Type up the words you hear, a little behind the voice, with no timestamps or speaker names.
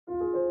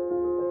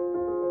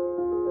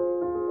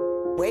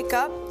wake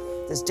up.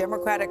 This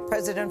Democratic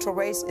presidential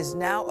race is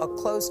now a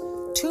close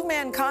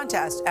two-man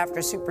contest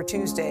after Super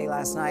Tuesday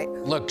last night.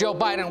 Look, Joe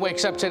Biden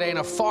wakes up today in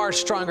a far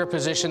stronger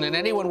position than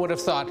anyone would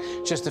have thought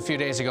just a few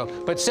days ago.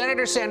 But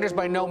Senator Sanders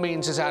by no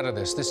means is out of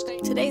this.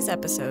 Today's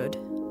episode,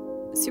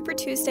 Super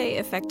Tuesday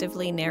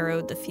effectively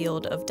narrowed the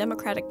field of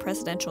Democratic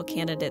presidential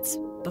candidates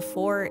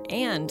before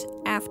and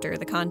after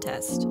the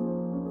contest.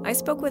 I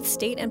spoke with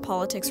state and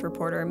politics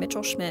reporter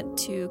Mitchell Schmidt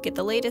to get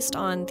the latest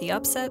on the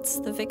upsets,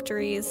 the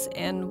victories,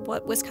 and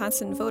what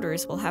Wisconsin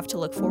voters will have to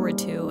look forward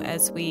to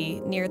as we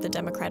near the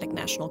Democratic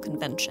National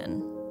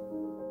Convention.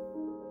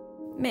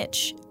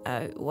 Mitch,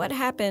 what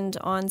happened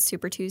on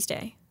Super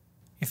Tuesday?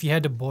 If you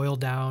had to boil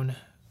down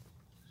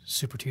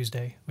Super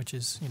Tuesday, which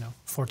is,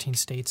 14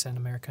 states and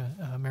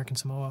American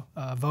Samoa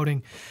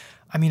voting,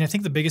 I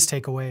think the biggest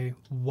takeaway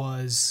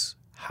was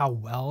how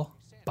well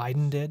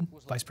Biden did,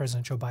 Vice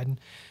President Joe Biden.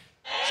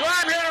 So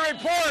I'm here to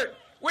report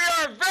we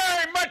are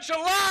very much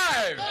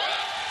alive.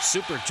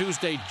 Super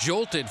Tuesday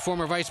jolted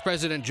former Vice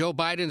President Joe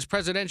Biden's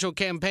presidential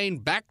campaign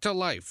back to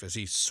life as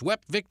he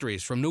swept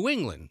victories from New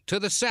England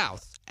to the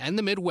South and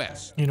the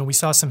Midwest. We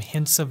saw some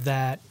hints of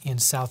that in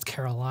South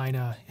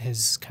Carolina,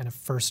 his kind of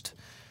first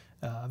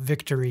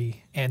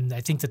victory, and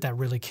I think that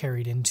really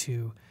carried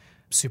into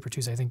Super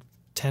Tuesday. I think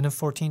 10 of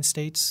 14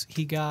 states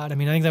he got. I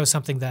think that was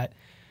something that,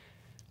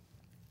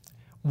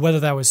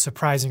 whether that was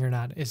surprising or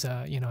not, is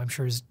I'm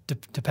sure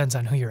depends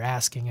on who you're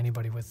asking.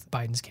 Anybody with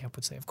Biden's camp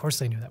would say, of course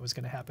they knew that was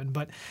going to happen.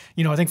 But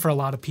I think for a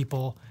lot of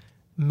people,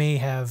 may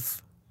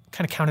have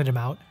kind of counted him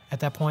out at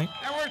that point.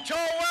 And we're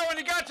told, well, when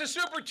he got to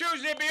Super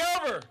Tuesday, it'd be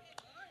over.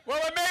 Well,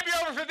 it may be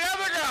over for the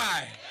other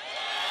guy.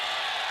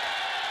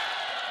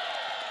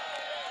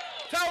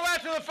 Tell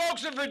that to the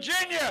folks in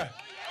Virginia,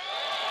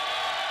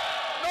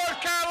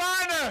 North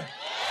Carolina,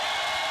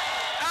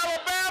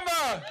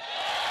 Alabama,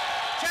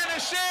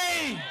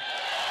 Tennessee,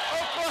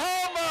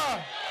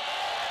 Oklahoma,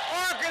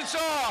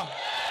 Arkansas,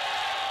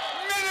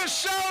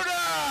 Minnesota.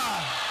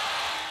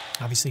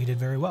 Obviously, he did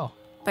very well.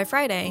 By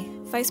Friday,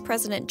 Vice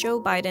President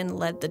Joe Biden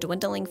led the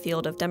dwindling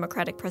field of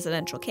Democratic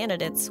presidential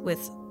candidates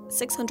with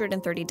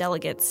 630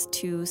 delegates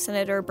to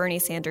Senator Bernie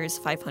Sanders'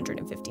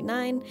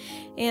 559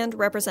 and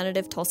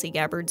Representative Tulsi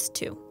Gabbard's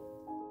 2.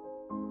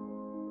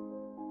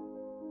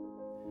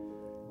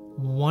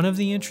 One of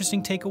the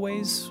interesting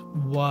takeaways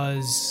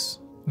was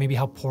maybe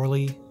how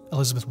poorly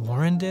Elizabeth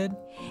Warren did.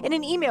 In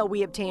an email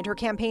we obtained, her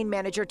campaign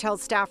manager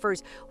tells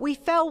staffers, "We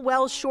fell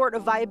well short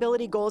of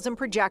viability goals and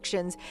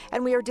projections,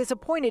 and we are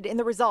disappointed in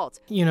the results."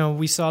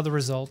 We saw the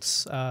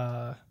results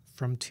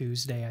from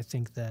Tuesday. I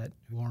think that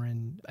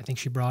Warren,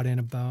 she brought in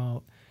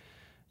about,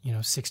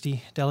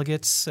 60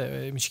 delegates.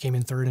 She came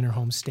in third in her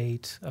home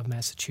state of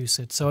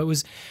Massachusetts. So it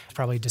was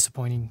probably a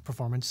disappointing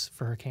performance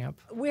for her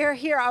camp. We're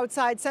here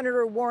outside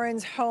Senator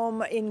Warren's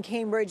home in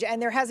Cambridge,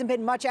 and there hasn't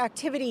been much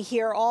activity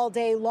here all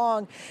day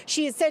long.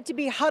 She is said to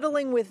be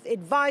huddling with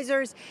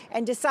advisors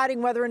and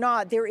deciding whether or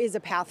not there is a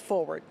path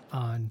forward.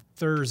 On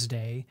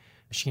Thursday,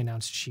 she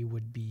announced she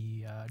would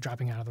be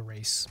dropping out of the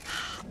race.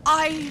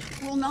 I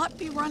will not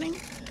be running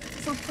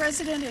for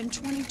president in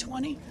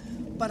 2020,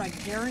 but I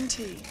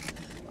guarantee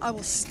I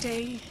will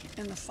stay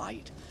in the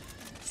fight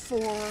for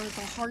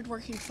the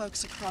hardworking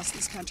folks across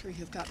this country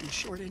who've gotten the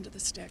short end of the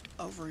stick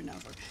over and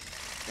over.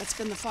 That's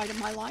been the fight of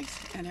my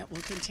life, and it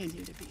will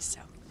continue to be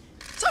so.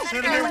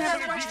 Anyone have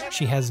a question?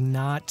 She has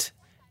not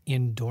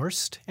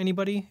endorsed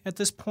anybody at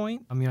this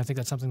point. I think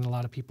that's something that a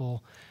lot of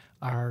people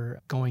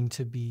are going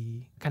to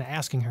be kind of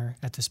asking her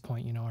at this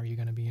point, are you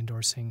going to be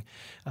endorsing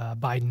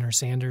Biden or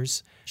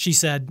Sanders? She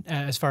said,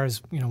 as far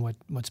as,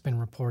 what's been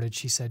reported,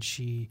 she said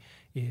she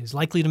is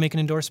likely to make an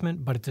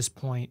endorsement, but at this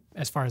point,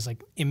 as far as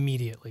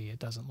immediately, it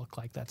doesn't look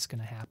like that's going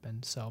to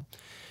happen. So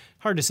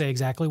hard to say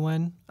exactly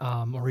when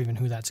or even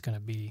who that's going to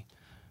be.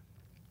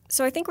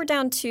 So I think we're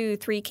down to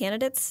 3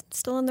 candidates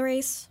still in the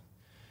race.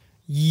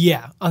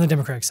 Yeah, on the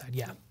Democratic side,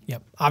 yeah.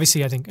 Yep.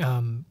 Obviously, I think,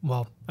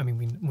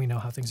 we know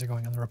how things are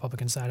going on the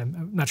Republican side.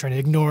 I'm not trying to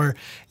ignore,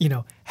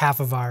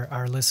 half of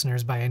our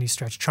listeners by any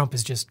stretch. Trump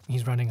is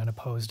he's running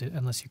unopposed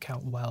unless you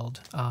count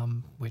Weld,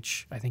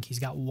 which I think he's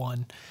got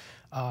 1.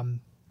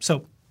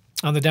 So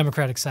on the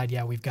Democratic side,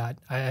 yeah, we've got,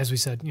 as we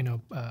said,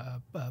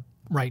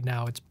 right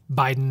now it's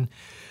Biden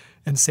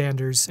and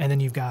Sanders, and then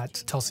you've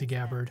got Tulsi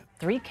Gabbard.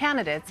 3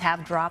 candidates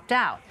have dropped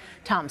out: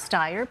 Tom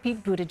Steyer,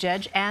 Pete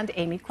Buttigieg, and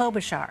Amy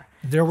Klobuchar.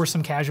 There were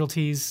some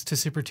casualties to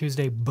Super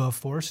Tuesday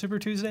before Super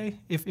Tuesday,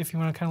 if you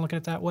want to kind of look at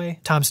it that way.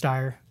 Tom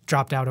Steyer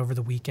dropped out over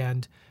the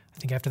weekend. I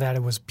think after that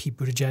it was Pete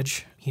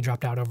Buttigieg. He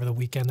dropped out over the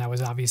weekend. That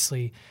was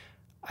obviously,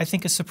 I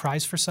think, a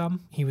surprise for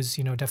some. He was,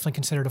 definitely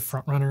considered a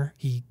front runner.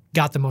 He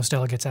got the most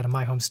delegates out of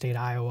my home state,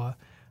 Iowa,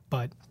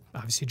 but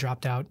obviously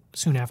dropped out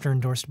soon after,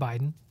 endorsed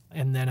Biden.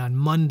 And then on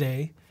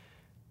Monday,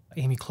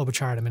 Amy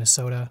Klobuchar out of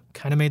Minnesota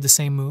kind of made the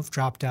same move,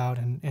 dropped out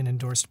and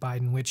endorsed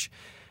Biden, which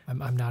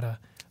I'm not a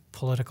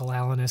political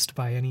Allenist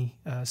by any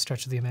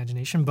stretch of the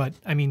imagination. But,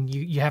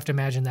 you have to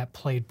imagine that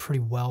played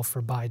pretty well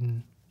for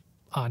Biden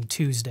on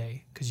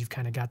Tuesday because you've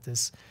kind of got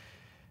this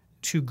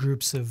 2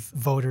 groups of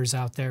voters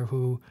out there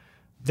who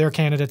their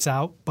candidate's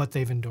out, but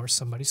they've endorsed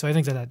somebody. So I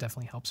think that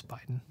definitely helps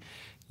Biden.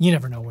 You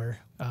never know where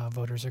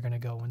voters are going to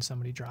go when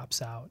somebody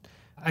drops out.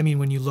 I mean,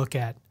 when you look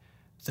at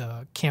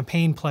the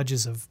campaign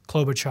pledges of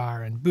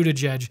Klobuchar and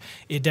Buttigieg,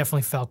 it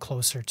definitely fell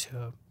closer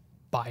to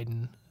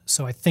Biden.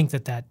 So I think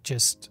that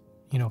just,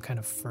 kind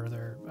of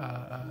further,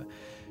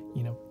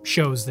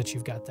 shows that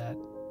you've got that.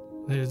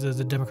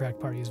 The Democratic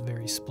Party is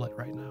very split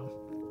right now.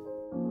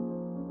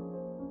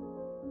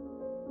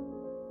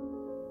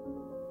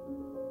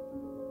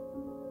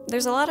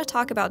 There's a lot of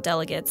talk about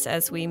delegates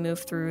as we move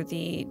through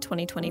the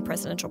 2020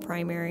 presidential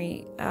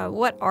primary.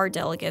 What are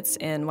delegates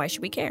and why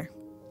should we care?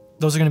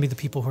 Those are going to be the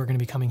people who are going to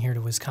be coming here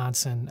to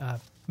Wisconsin,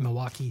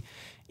 Milwaukee,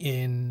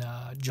 in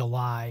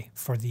July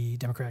for the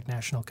Democratic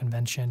National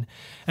Convention.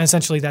 And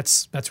essentially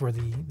that's where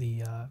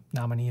the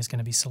nominee is going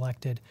to be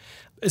selected.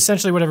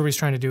 Essentially what everybody's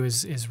trying to do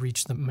is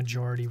reach the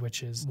majority,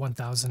 which is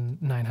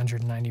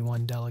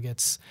 1,991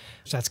 delegates.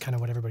 So that's kind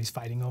of what everybody's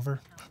fighting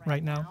over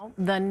right now.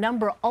 The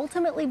number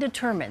ultimately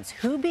determines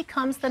who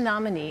becomes the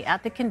nominee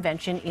at the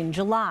convention in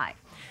July.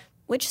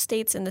 Which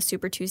states in the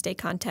Super Tuesday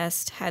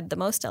contest had the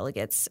most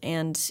delegates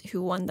and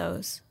who won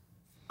those?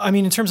 I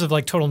mean, in terms of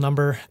like total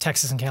number,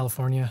 Texas and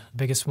California,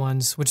 biggest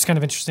ones, which is kind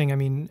of interesting. I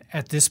mean,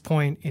 at this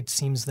point, it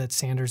seems that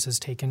Sanders has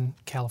taken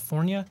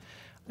California,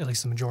 at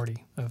least the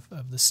majority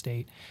of the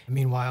state.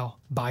 Meanwhile,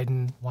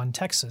 Biden won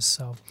Texas.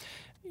 So,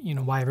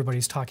 why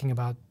everybody's talking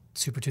about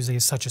Super Tuesday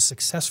is such a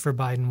success for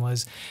Biden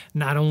was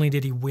not only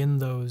did he win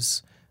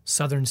those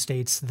southern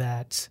states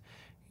that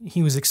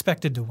he was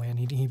expected to win.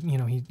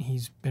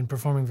 He's been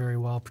performing very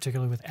well,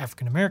 particularly with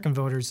African American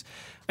voters,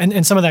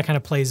 and some of that kind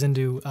of plays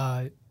into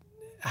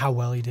how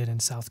well he did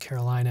in South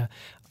Carolina.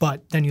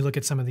 But then you look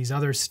at some of these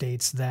other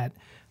states that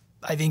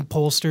I think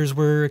pollsters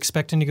were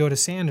expecting to go to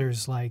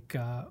Sanders, like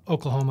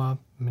Oklahoma,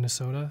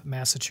 Minnesota,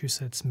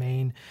 Massachusetts,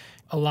 Maine.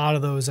 A lot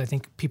of those, I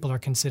think people are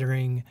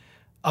considering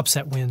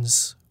upset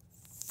wins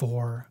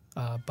for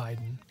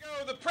Biden.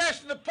 The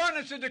press and the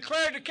pundits had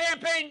declared the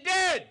campaign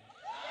dead.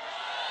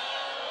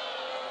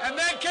 And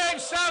then came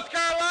South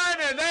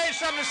Carolina, and they had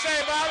something to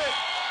say about it.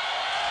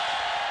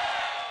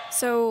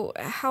 So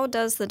how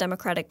does the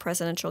Democratic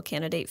presidential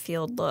candidate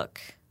field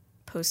look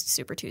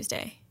post-Super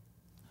Tuesday?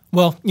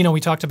 Well, we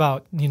talked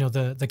about,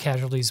 the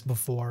casualties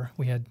before.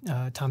 We had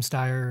Tom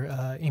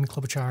Steyer, Amy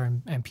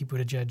Klobuchar, and Pete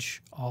Buttigieg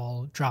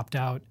all dropped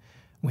out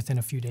within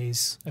a few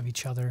days of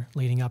each other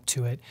leading up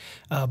to it.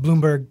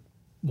 Bloomberg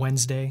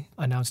Wednesday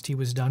announced he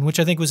was done, which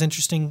I think was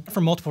interesting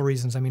for multiple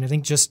reasons. I mean, I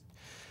think just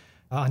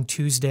on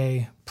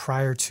Tuesday,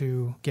 prior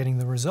to getting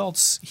the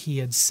results, he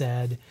had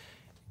said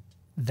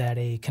that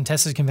a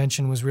contested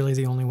convention was really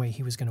the only way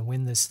he was going to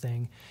win this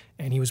thing,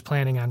 and he was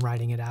planning on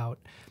riding it out.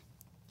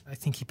 I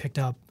think he picked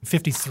up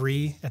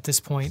 53 at this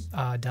point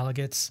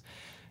delegates,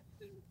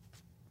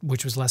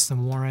 which was less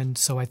than Warren.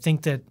 So I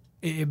think that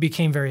it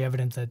became very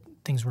evident that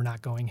things were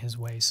not going his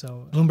way.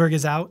 So Bloomberg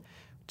is out,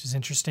 which is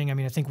interesting. I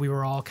mean, I think we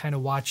were all kind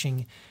of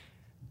watching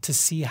to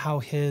see how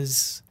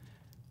his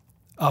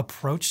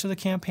approach to the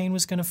campaign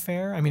was going to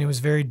fare. I mean, it was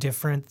very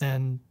different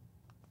than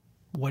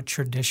what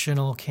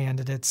traditional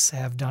candidates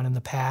have done in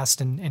the past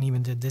and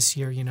even did this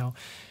year.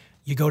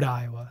 You go to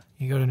Iowa,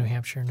 you go to New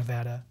Hampshire,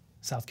 Nevada,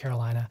 South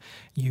Carolina,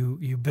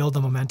 you build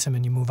the momentum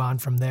and you move on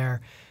from there.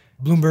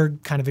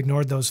 Bloomberg kind of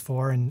ignored those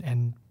four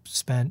and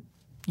spent,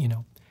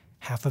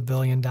 $500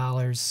 million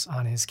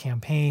on his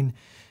campaign,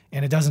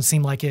 and it doesn't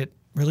seem like it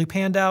really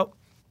panned out.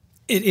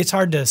 It's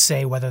hard to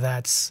say whether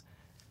that's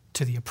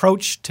to the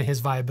approach, to his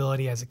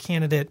viability as a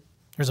candidate.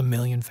 There's a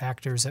million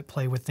factors at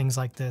play with things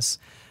like this.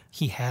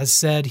 He has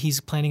said he's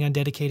planning on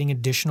dedicating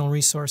additional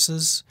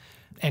resources,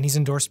 and he's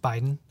endorsed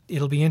Biden.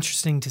 It'll be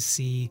interesting to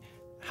see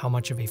how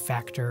much of a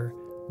factor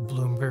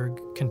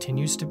Bloomberg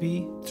continues to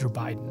be through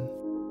Biden.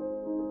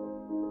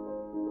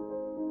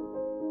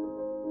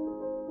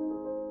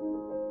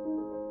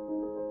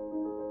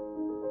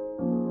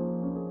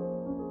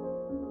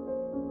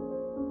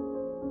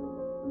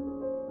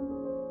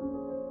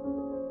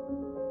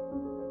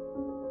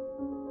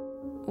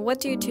 What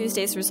do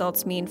Tuesday's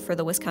results mean for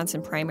the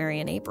Wisconsin primary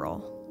in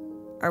April?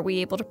 Are we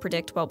able to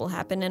predict what will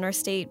happen in our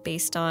state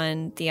based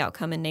on the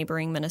outcome in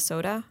neighboring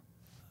Minnesota?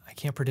 I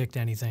can't predict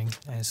anything.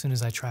 As soon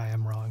as I try,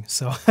 I'm wrong.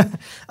 So,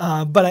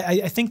 but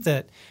I think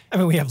that,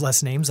 we have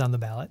less names on the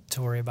ballot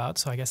to worry about.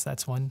 So I guess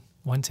that's one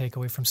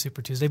takeaway from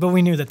Super Tuesday. But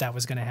we knew that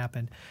was going to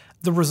happen.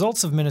 The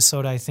results of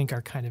Minnesota, I think,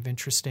 are kind of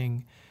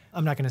interesting.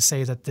 I'm not going to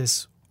say that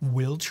this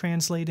will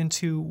translate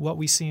into what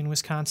we see in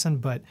Wisconsin,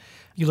 but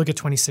you look at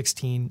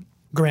 2016.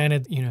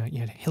 Granted, you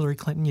had Hillary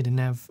Clinton, you didn't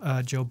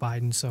have Joe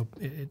Biden, so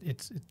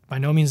it's by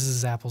no means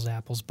is apples to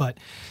apples. But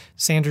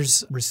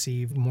Sanders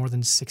received more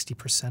than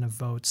 60% of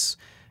votes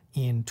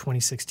in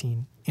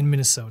 2016 in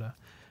Minnesota.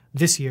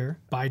 This year,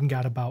 Biden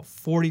got about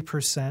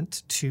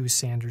 40% to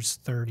Sanders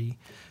 30%.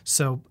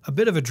 So a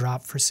bit of a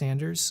drop for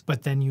Sanders.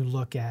 But then you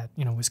look at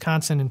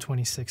Wisconsin in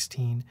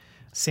 2016,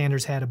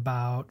 Sanders had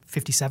about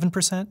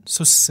 57%,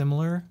 so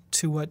similar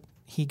to what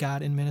he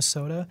got in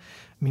Minnesota.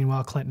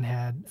 Meanwhile, Clinton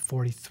had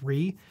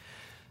 43%.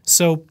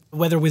 So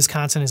whether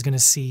Wisconsin is going to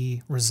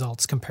see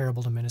results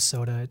comparable to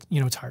Minnesota,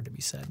 it's hard to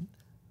be said.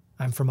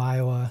 I'm from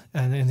Iowa,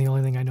 and the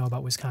only thing I know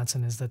about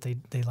Wisconsin is that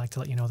they like to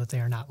let you know that they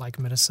are not like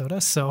Minnesota.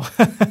 So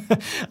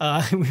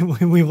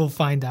we will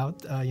find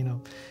out,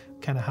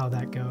 kind of how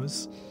that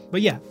goes.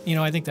 But yeah,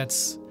 I think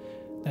that's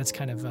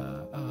kind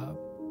of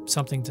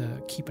something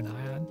to keep an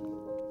eye on.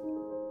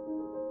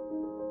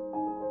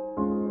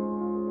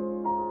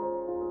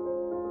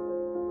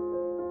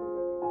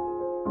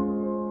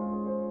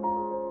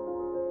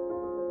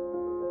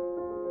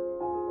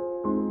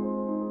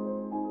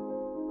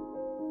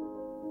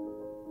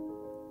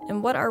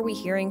 And what are we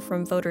hearing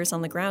from voters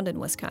on the ground in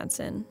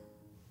Wisconsin?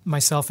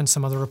 Myself and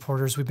some other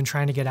reporters, we've been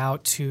trying to get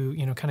out to,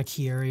 kind of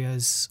key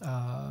areas,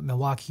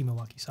 Milwaukee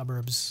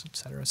suburbs, et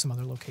cetera, some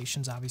other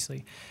locations,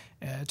 obviously,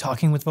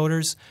 talking with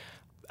voters.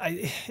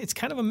 It's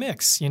kind of a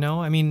mix,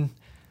 I mean,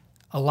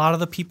 a lot of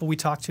the people we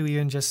talked to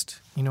even just,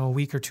 a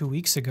week or 2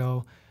 weeks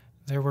ago,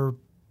 there were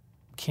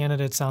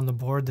candidates on the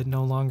board that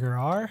no longer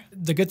are.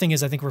 The good thing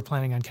is I think we're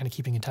planning on kind of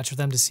keeping in touch with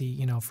them to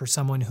see, for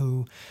someone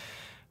who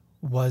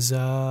was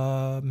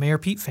a Mayor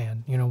Pete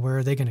fan, where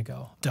are they going to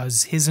go?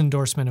 Does his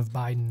endorsement of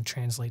Biden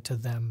translate to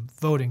them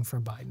voting for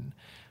Biden?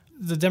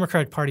 The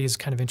Democratic Party is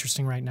kind of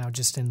interesting right now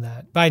just in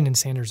that Biden and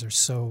Sanders are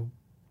so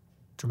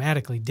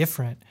dramatically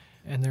different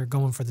and they're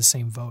going for the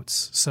same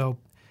votes. So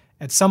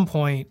at some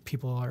point,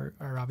 people are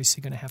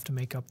obviously going to have to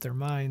make up their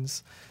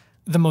minds.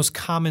 The most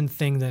common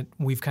thing that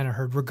we've kind of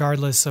heard,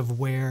 regardless of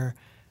where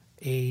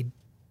a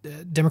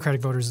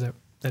Democratic voters that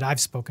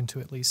I've spoken to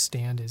at least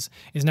stand is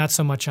not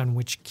so much on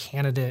which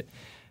candidate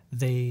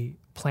they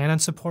plan on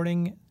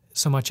supporting,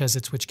 so much as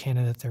it's which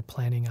candidate they're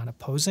planning on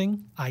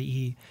opposing,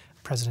 i.e.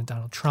 President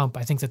Donald Trump.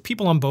 I think that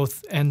people on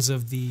both ends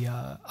of the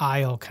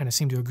aisle kind of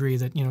seem to agree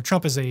that,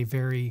 Trump is a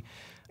very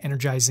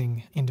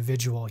energizing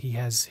individual. He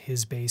has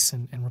his base,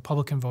 and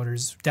Republican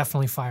voters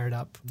definitely fired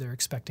up. They're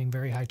expecting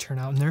very high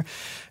turnout, and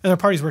their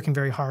party's working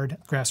very hard,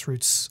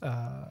 grassroots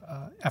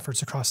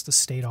efforts across the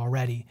state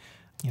already.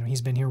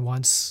 He's been here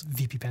once.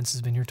 VP Pence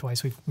has been here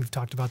twice. We've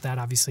talked about that,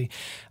 obviously.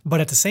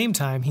 But at the same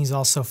time, he's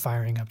also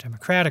firing up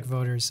Democratic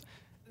voters.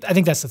 I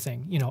think that's the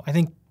thing. I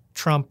think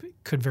Trump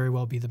could very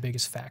well be the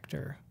biggest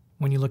factor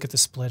when you look at the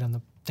split on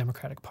the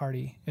Democratic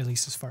Party, at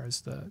least as far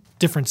as the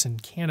difference in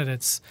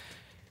candidates.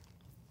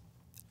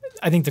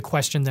 I think the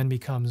question then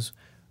becomes,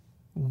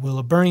 will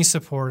a Bernie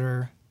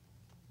supporter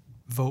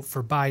vote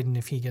for Biden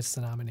if he gets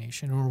the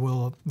nomination?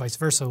 Or vice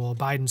versa, will a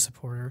Biden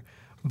supporter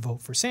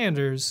vote for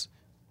Sanders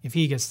if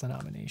he gets the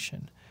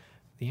nomination?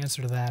 The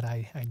answer to that,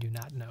 I do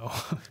not know.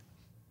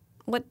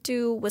 What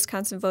do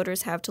Wisconsin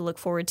voters have to look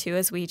forward to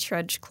as we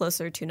trudge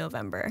closer to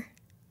November?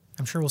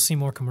 I'm sure we'll see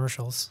more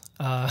commercials.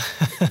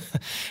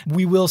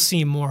 We will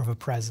see more of a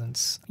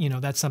presence.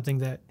 That's something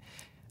that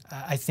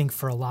I think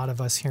for a lot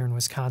of us here in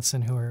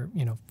Wisconsin who are,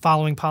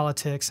 following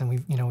politics, and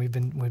we've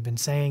been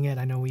saying it.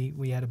 I know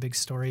we had a big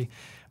story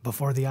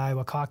before the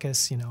Iowa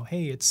caucus.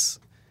 Hey, it's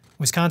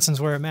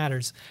Wisconsin's where it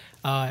matters.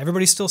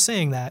 Everybody's still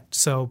saying that.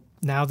 So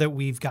now that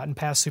we've gotten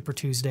past Super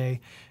Tuesday,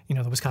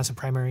 the Wisconsin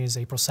primary is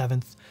April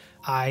 7th.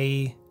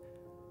 I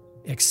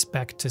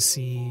expect to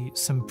see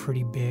some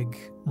pretty big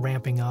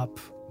ramping up,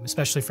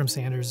 especially from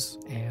Sanders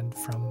and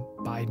from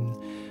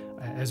Biden.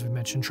 As we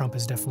mentioned, Trump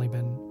has definitely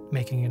been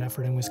making an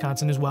effort in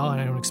Wisconsin as well,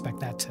 and I don't expect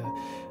that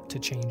to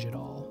change at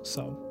all.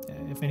 So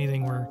if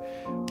anything, we're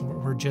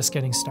just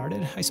getting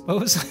started, I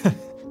suppose.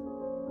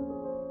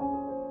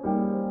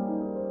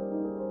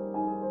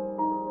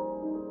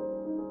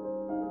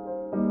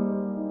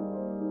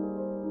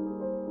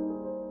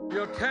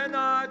 You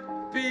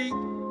cannot beat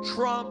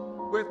Trump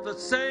with the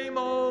same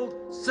old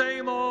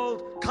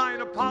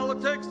kind of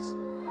politics.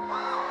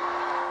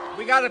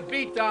 We got to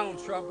beat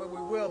Donald Trump, and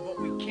we will, but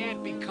we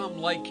can't become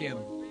like him.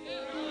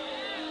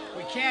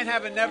 We can't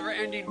have a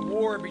never-ending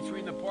war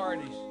between the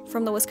parties.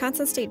 From the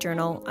Wisconsin State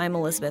Journal, I'm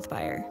Elizabeth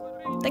Beyer.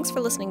 Thanks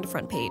for listening to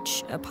Front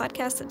Page, a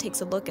podcast that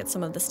takes a look at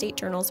some of the State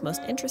Journal's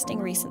most interesting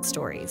recent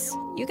stories.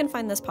 You can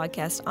find this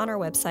podcast on our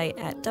website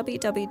at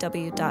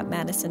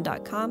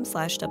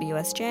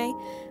www.madison.com/WSJ,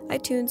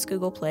 iTunes,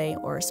 Google Play,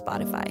 or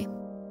Spotify.